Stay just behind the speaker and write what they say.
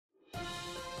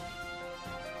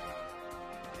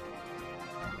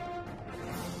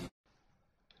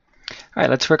All right,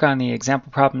 let's work on the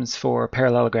example problems for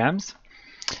parallelograms.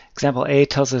 Example A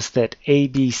tells us that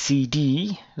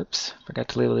ABCD, oops, forgot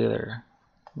to label the other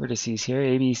vertices here,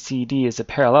 ABCD is a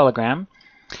parallelogram,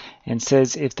 and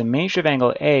says if the measure of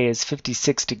angle A is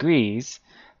 56 degrees,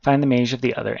 find the measure of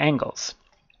the other angles.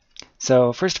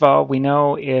 So first of all, we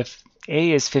know if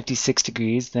A is 56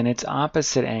 degrees, then its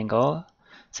opposite angle,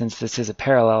 since this is a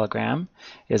parallelogram,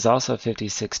 is also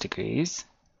 56 degrees.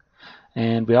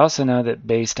 And we also know that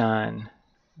based on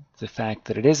the fact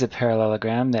that it is a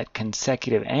parallelogram, that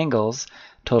consecutive angles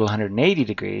total 180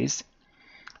 degrees.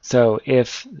 So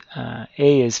if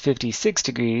A is 56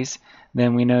 degrees,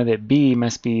 then we know that B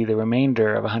must be the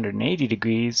remainder of 180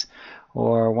 degrees,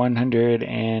 or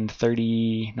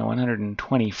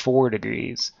 124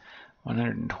 degrees.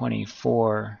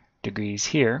 124 degrees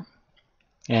here.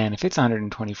 And if it's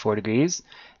 124 degrees,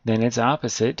 then its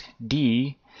opposite,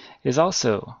 D, is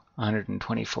also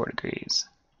 124 degrees.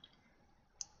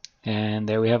 And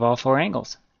there we have all four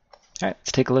angles. All right,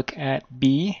 let's take a look at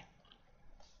B.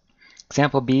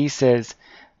 Example B says,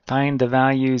 find the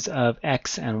values of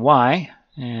x and y.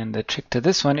 And the trick to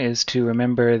this one is to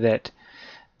remember that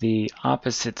the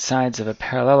opposite sides of a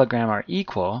parallelogram are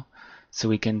equal, so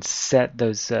we can set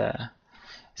those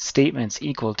statements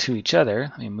equal to each other.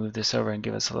 Let me move this over and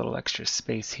give us a little extra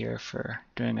space here for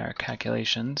doing our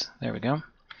calculations. There we go.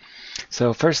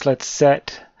 So first let's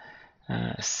set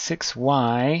 6x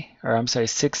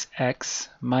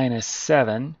minus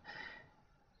 7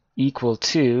 equal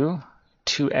to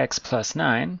 2x plus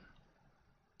 9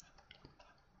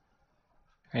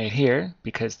 right here,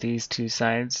 because these two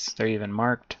sides are even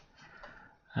marked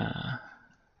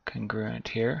congruent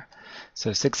here.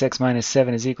 So 6x minus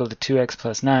 7 is equal to 2x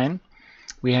plus 9.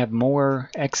 We have more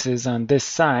x's on this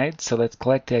side, so let's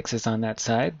collect the x's on that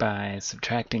side by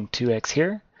subtracting 2x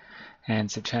here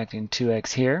and subtracting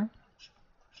 2x here.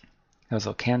 Those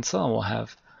will cancel, and we'll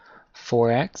have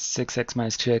 4x. 6x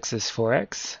minus 2x is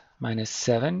 4x, minus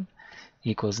 7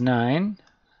 equals 9.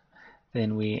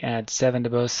 Then we add 7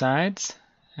 to both sides,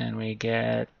 and we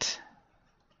get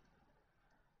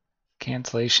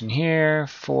cancellation here.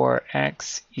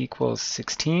 4x equals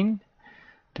 16.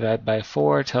 Divide by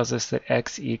 4 tells us that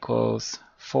x equals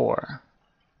 4.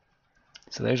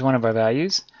 So there's one of our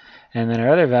values. And then our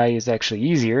other value is actually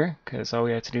easier, because all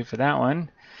we have to do for that one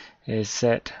is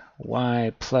set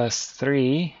y plus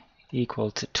 3 equal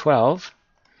to 12,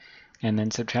 and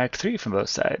then subtract 3 from both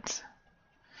sides.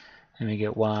 And we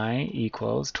get y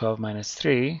equals 12 minus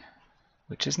 3,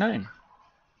 which is 9.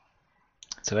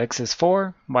 So x is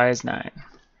 4, y is 9.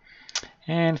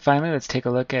 And finally, let's take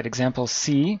a look at example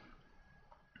C.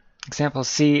 Example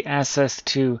C asks us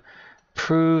to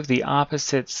prove the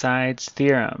opposite sides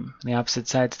theorem. The opposite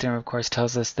sides theorem, of course,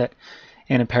 tells us that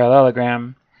in a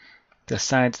parallelogram, the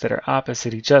sides that are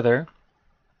opposite each other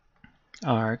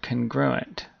are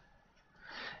congruent.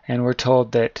 And we're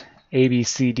told that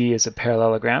ABCD is a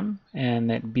parallelogram, and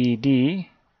that BD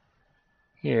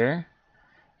here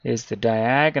is the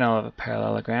diagonal of a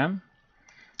parallelogram.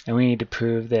 And we need to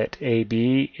prove that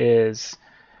AB is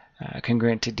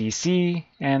congruent to DC,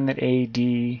 and that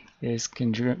AD is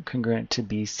congruent to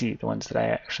BC, the ones that I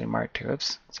actually marked here.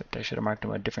 Oops, except I should have marked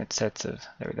them with different sets of,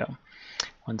 there we go.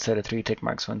 One set of 3 tick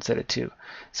marks, one set of 2.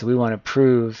 So we want to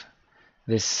prove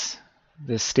this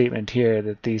statement here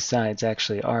that these sides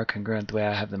actually are congruent the way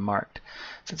I have them marked.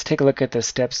 So let's take a look at the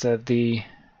steps of the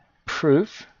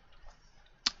proof.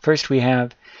 First we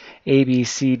have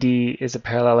ABCD is a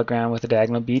parallelogram with a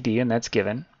diagonal BD, and that's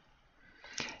given.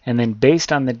 And then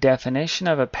based on the definition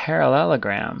of a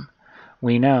parallelogram,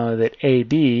 we know that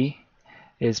AB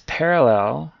is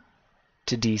parallel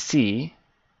to DC,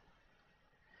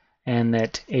 and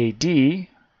that AD,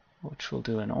 which we'll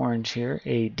do in orange here,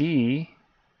 AD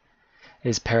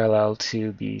is parallel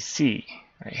to BC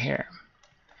right here.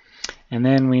 And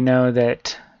then we know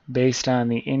that based on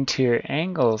the interior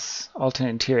angles, alternate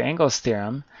interior angles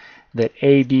theorem, that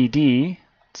ABD,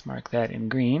 let's mark that in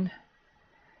green,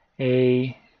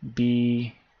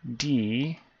 ABD,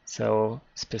 so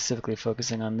specifically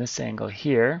focusing on this angle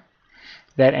here,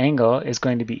 that angle is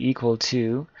going to be equal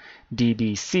to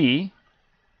DBC.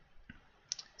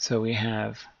 So we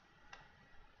have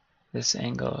this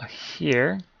angle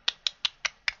here,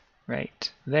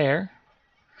 right there.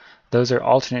 Those are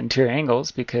alternate interior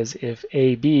angles, because if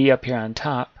AB up here on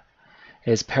top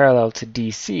is parallel to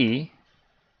DC,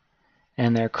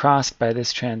 and they're crossed by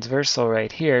this transversal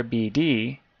right here,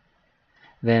 BD,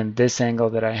 then this angle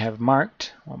that I have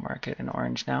marked, we'll mark it in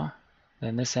orange now,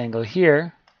 then this angle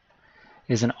here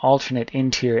is an alternate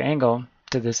interior angle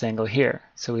to this angle here.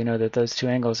 So we know that those two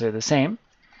angles are the same.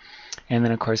 And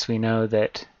then of course we know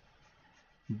that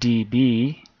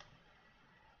dB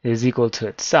is equal to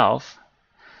itself.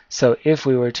 So if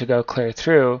we were to go clear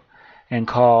through and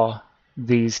call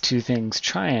these two things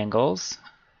triangles,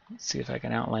 let's see if I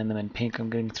can outline them in pink. I'm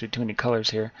getting through too many colors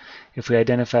here. If we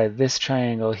identify this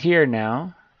triangle here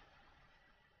now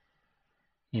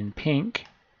in pink,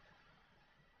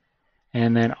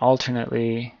 and then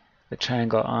alternately the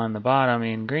triangle on the bottom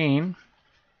in green,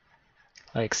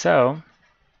 like so,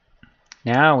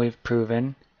 now we've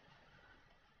proven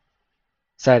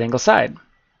side angle side,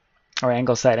 or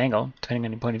angle side angle, depending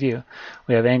on your point of view.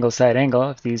 We have angle side angle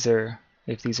if these are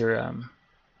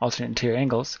alternate interior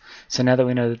angles. So now that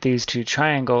we know that these two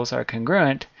triangles are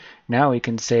congruent, now we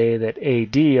can say that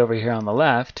AD over here on the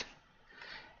left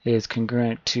is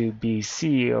congruent to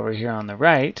BC over here on the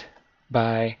right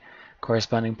by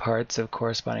corresponding parts of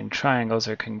corresponding triangles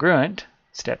are congruent,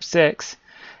 step 6,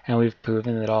 and we've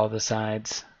proven that all the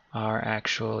sides are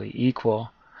actually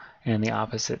equal and the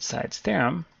opposite sides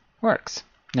theorem works.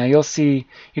 Now you'll see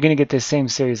you're going to get this same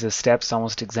series of steps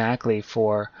almost exactly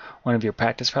for one of your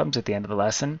practice problems at the end of the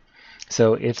lesson.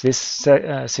 So if this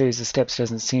series of steps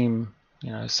doesn't seem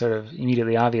sort of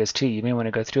immediately obvious to you, you may want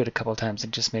to go through it a couple times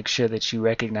and just make sure that you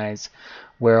recognize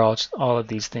where all of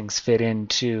these things fit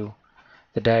into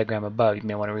the diagram above. You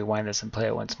may want to rewind this and play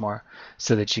it once more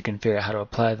so that you can figure out how to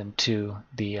apply them to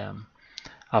the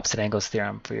opposite angles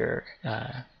theorem for your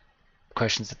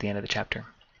questions at the end of the chapter.